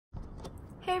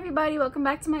Hey everybody, welcome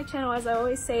back to my channel. As I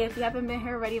always say, if you haven't been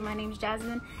here already, my name is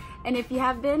Jasmine, and if you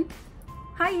have been,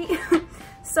 hi.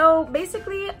 So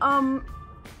basically,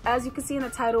 as you can see in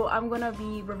the title, I'm gonna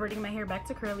be reverting my hair back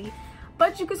to curly,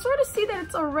 but you can sort of see that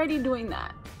it's already doing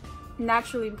that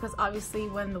naturally, because obviously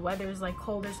when the weather is like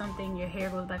cold or something, your hair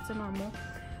goes back to normal.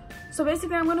 So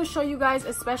basically, I'm gonna show you guys,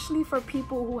 especially for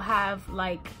people who have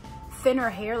like thinner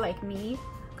hair like me,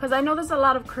 because I know there's a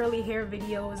lot of curly hair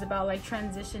videos about like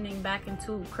transitioning back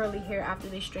into curly hair after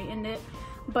they straightened it,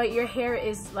 but your hair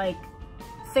is like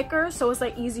thicker, so it's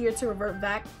like easier to revert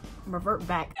back.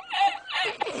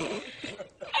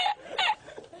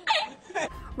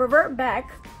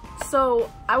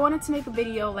 So I wanted to make a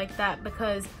video like that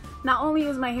because not only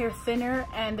is my hair thinner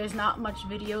and there's not much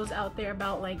videos out there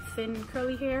about like thin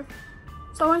curly hair,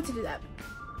 so I wanted to do that.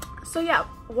 So yeah,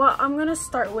 what I'm gonna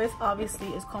start with obviously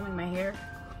is combing my hair,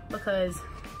 because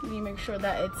you need to make sure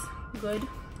that it's good.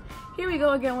 Here we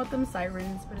go again with them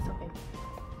sirens, but it's okay.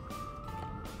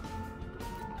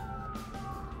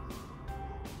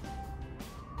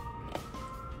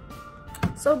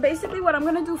 So basically what I'm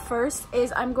gonna do first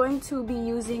is I'm going to be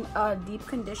using a deep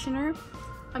conditioner.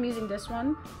 I'm using this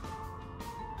one,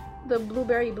 the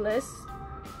Blueberry Bliss.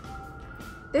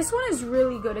 This one is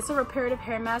really good. It's a reparative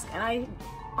hair mask, and I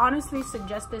honestly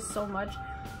suggest this so much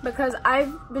because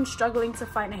I've been struggling to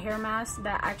find a hair mask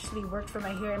that actually worked for my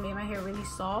hair and made my hair really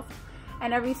soft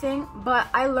and everything. But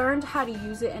I learned how to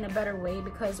use it in a better way,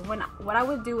 because what I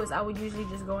would do is I would usually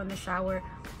just go in the shower,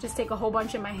 just take a whole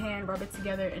bunch in my hand, rub it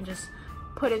together, and just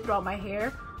put it throughout my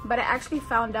hair. But I actually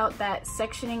found out that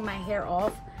sectioning my hair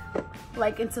off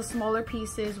like into smaller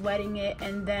pieces, wetting it,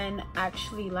 and then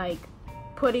actually like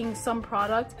putting some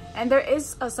product, and there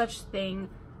is such a thing,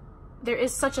 there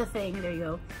you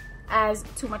go, as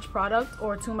too much product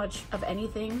or too much of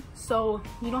anything. So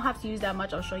you don't have to use that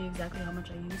much. I'll show you exactly how much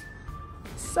I use.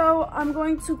 So I'm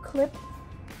going to clip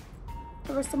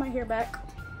the rest of my hair back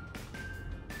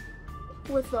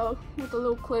with a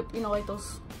little clip, you know, like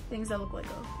those things that look like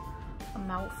a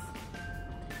mouth.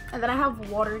 And then I have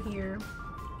water here,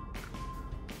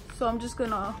 so I'm just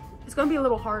gonna, it's gonna be a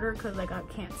little harder because like I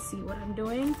can't see what I'm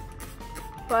doing,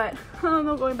 but I'm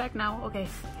not going back now. Okay,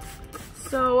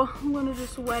 so I'm gonna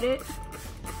just wet it,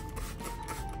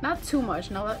 not too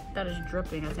much. Now that is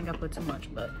dripping, I think I put too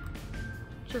much, but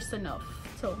just enough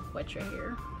to wet your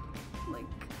hair. Like,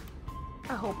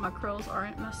 I hope my curls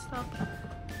aren't messed up,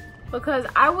 because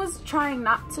I was trying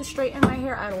not to straighten my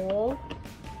hair at all,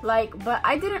 like, but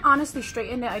I didn't honestly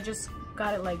straighten it, I just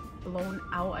got it like blown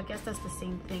out. I guess that's the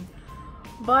same thing,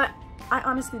 but I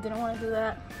honestly didn't want to do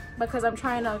that because I'm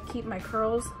trying to keep my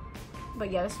curls.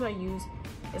 But yeah, this is what I use.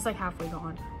 It's like halfway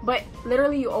gone, but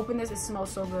literally you open this, it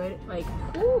smells so good, like,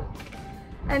 ooh.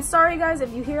 And sorry guys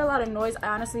if you hear a lot of noise. I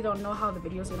honestly don't know how the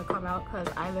video is gonna come out because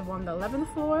I live on the 11th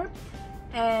floor,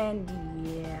 and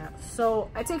yeah, so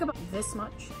I take about this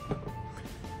much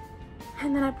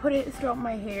and then I put it throughout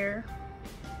my hair.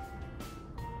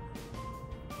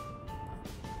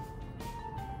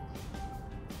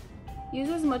 Use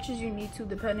as much as you need to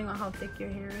depending on how thick your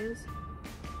hair is.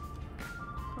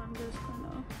 So I'm just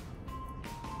gonna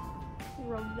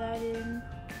rub that in.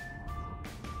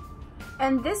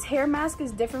 And this hair mask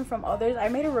is different from others. I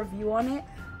made a review on it,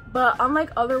 but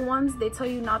unlike other ones, they tell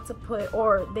you not to put,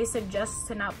 or they suggest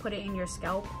to not put it in your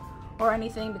scalp or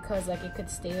anything because like it could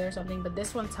stay there or something. But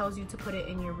this one tells you to put it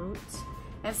in your roots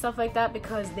and stuff like that,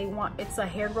 because they want, it's a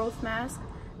hair growth mask,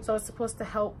 so it's supposed to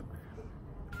help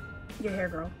your hair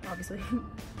grow, obviously.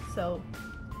 so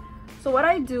what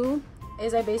I do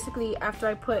is I basically, after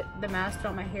I put the mask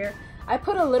on my hair, I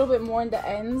put a little bit more in the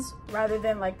ends rather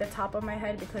than like the top of my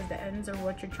head, because the ends are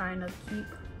what you're trying to keep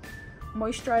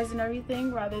moisturized and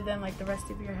everything, rather than like the rest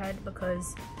of your head,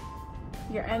 because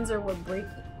your ends are what break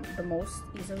the most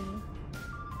easily.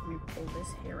 Let me pull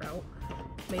this hair out.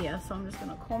 But yeah, so I'm just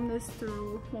gonna comb this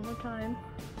through one more time,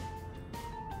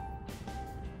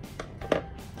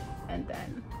 and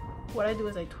then what I do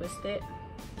is I twist it.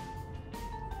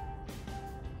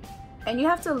 And you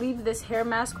have to leave this hair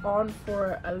mask on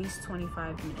for at least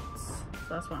 25 minutes. So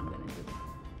that's what I'm gonna do.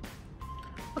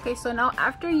 Okay, so now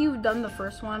after you've done the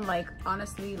first one, like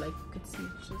honestly, like you could see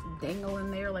it's just dangling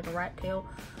there like a rat tail.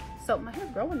 So my hair's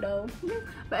growing though.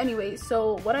 But anyway,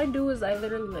 so what I do is I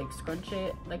literally like scrunch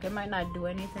it. Like it might not do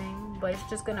anything, but it's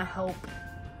just gonna help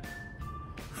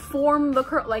form the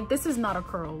curl. Like this is not a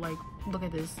curl, like look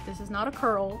at this. This is not a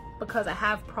curl because I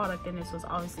have product in it, so it's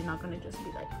obviously not gonna just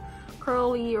be like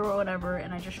curly or whatever.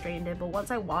 And I just straightened it, but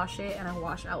once I wash it and I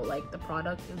wash out like the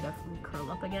product, it'll definitely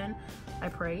curl up again. I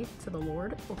pray to the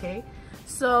Lord. Okay,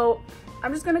 so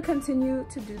I'm just gonna continue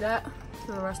to do that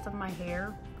to the rest of my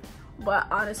hair. but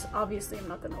obviously I'm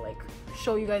not gonna like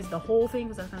show you guys the whole thing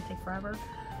because that's gonna take forever.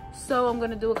 So I'm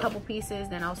gonna do a couple pieces,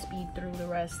 then I'll speed through the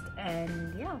rest,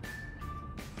 and yeah,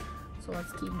 so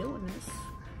let's keep doing this.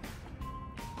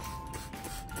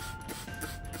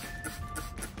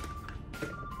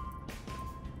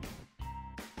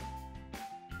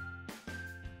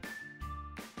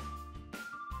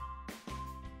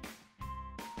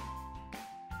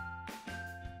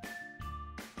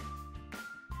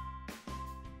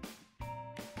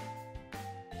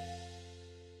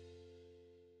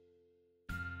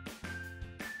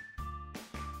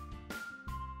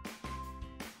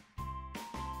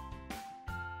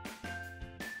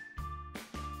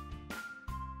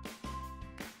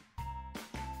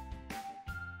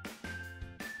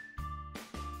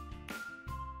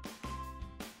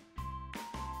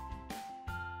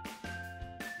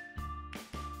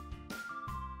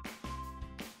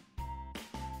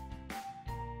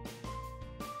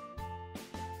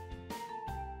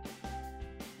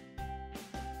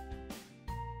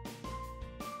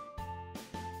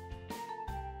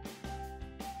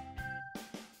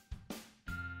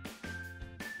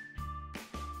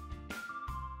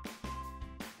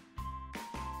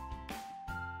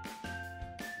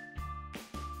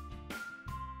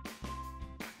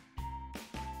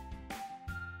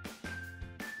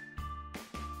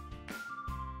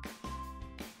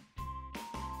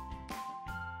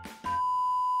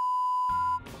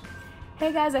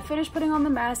 Hey guys, I finished putting on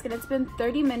the mask and it's been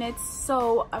 30 minutes,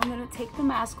 so I'm gonna take the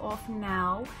mask off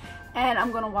now and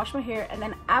I'm gonna wash my hair, and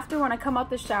then after, when I come out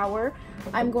the shower,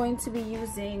 I'm going to be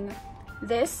using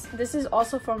this. This is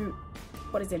also from,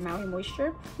 what is it, Maui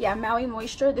Moisture? Yeah, Maui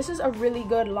Moisture. This is a really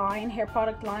good line, hair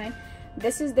product line.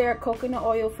 This is their coconut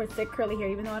oil for thick curly hair.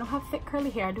 Even though I don't have thick curly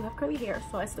hair, I do have curly hair,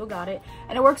 so I still got it,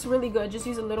 and it works really good. Just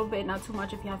use a little bit, not too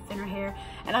much if you have thinner hair.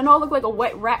 And I know I look like a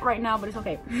wet rat right now, but it's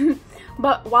okay.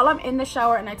 But while I'm in the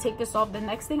shower and I take this off, the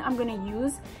next thing I'm gonna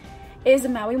use is the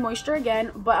Maui Moisture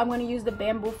again, but I'm gonna use the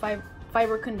bamboo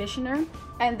fiber conditioner,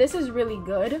 and this is really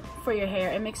good for your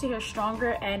hair. It makes your hair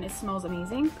stronger and it smells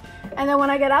amazing. And then when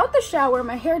I get out the shower,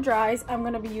 my hair dries, I'm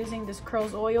gonna be using this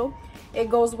curls oil. It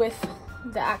goes with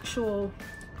the actual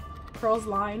curls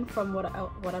line from what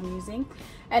I'm using,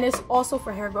 and it's also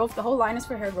for hair growth. The whole line is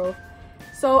for hair growth.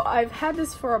 So I've had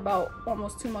this for about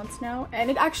almost 2 months now, and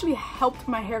it actually helped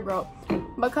my hair grow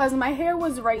because my hair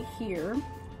was right here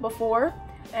before,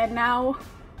 and now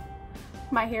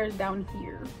my hair is down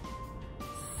here.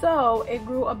 So it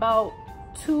grew about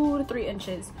 2 to 3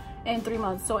 inches in 3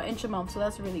 months, so an inch a month, so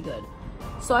that's really good.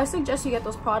 So I suggest you get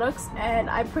those products, and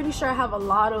I'm pretty sure I have a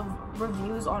lot of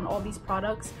reviews on all these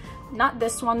products. Not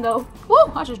this one though. Woo!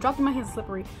 I just dropped in my hand,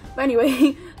 slippery. But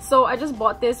anyway, so I just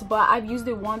bought this, but I've used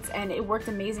it once and it worked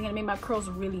amazing and it made my curls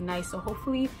really nice. So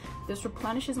hopefully this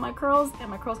replenishes my curls and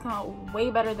my curls come out way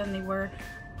better than they were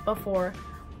before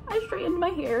I straightened my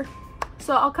hair.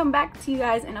 So I'll come back to you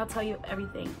guys and I'll tell you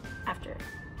everything after.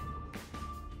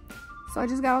 So I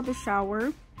just got out the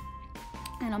shower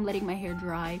and I'm letting my hair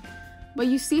dry. But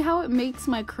you see how it makes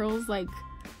my curls like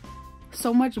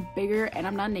so much bigger, and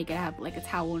I'm not naked, I have like a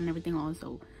towel and everything on,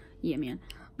 so yeah man.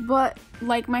 But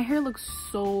like my hair looks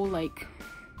so like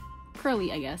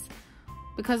curly, I guess,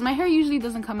 because my hair usually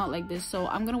doesn't come out like this. So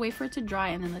I'm gonna wait for it to dry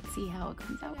and then let's see how it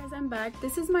comes out. Guys, I'm back.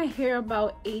 This is my hair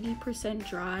about 80%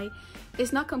 dry.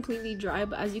 It's not completely dry,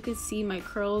 but as you can see, my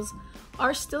curls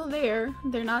are still there.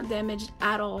 They're not damaged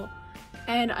at all,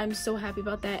 and I'm so happy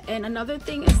about that. And another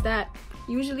thing is that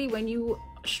usually when you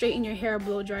straighten your hair,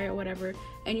 blow dry or whatever,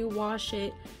 and you wash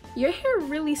it, your hair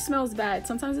really smells bad.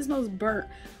 Sometimes it smells burnt,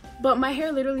 but my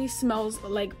hair literally smells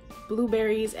like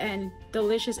blueberries and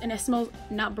delicious, and it smells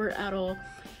not burnt at all.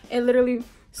 It literally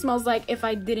smells like if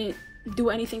I didn't do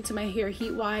anything to my hair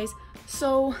heat wise.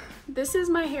 So this is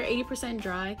my hair 80%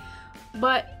 dry.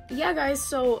 But yeah guys,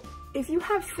 so if you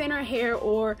have thinner hair,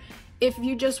 or if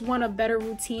you just want a better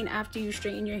routine after you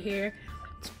straighten your hair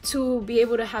to be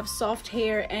able to have soft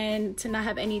hair and to not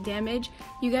have any damage,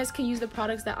 you guys can use the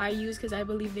products that I use because I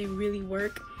believe they really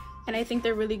work and I think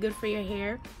they're really good for your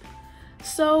hair.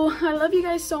 So I love you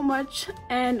guys so much,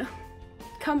 and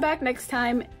come back next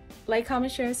time. Like,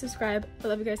 comment, share, and subscribe. I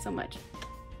love you guys so much.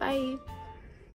 Bye.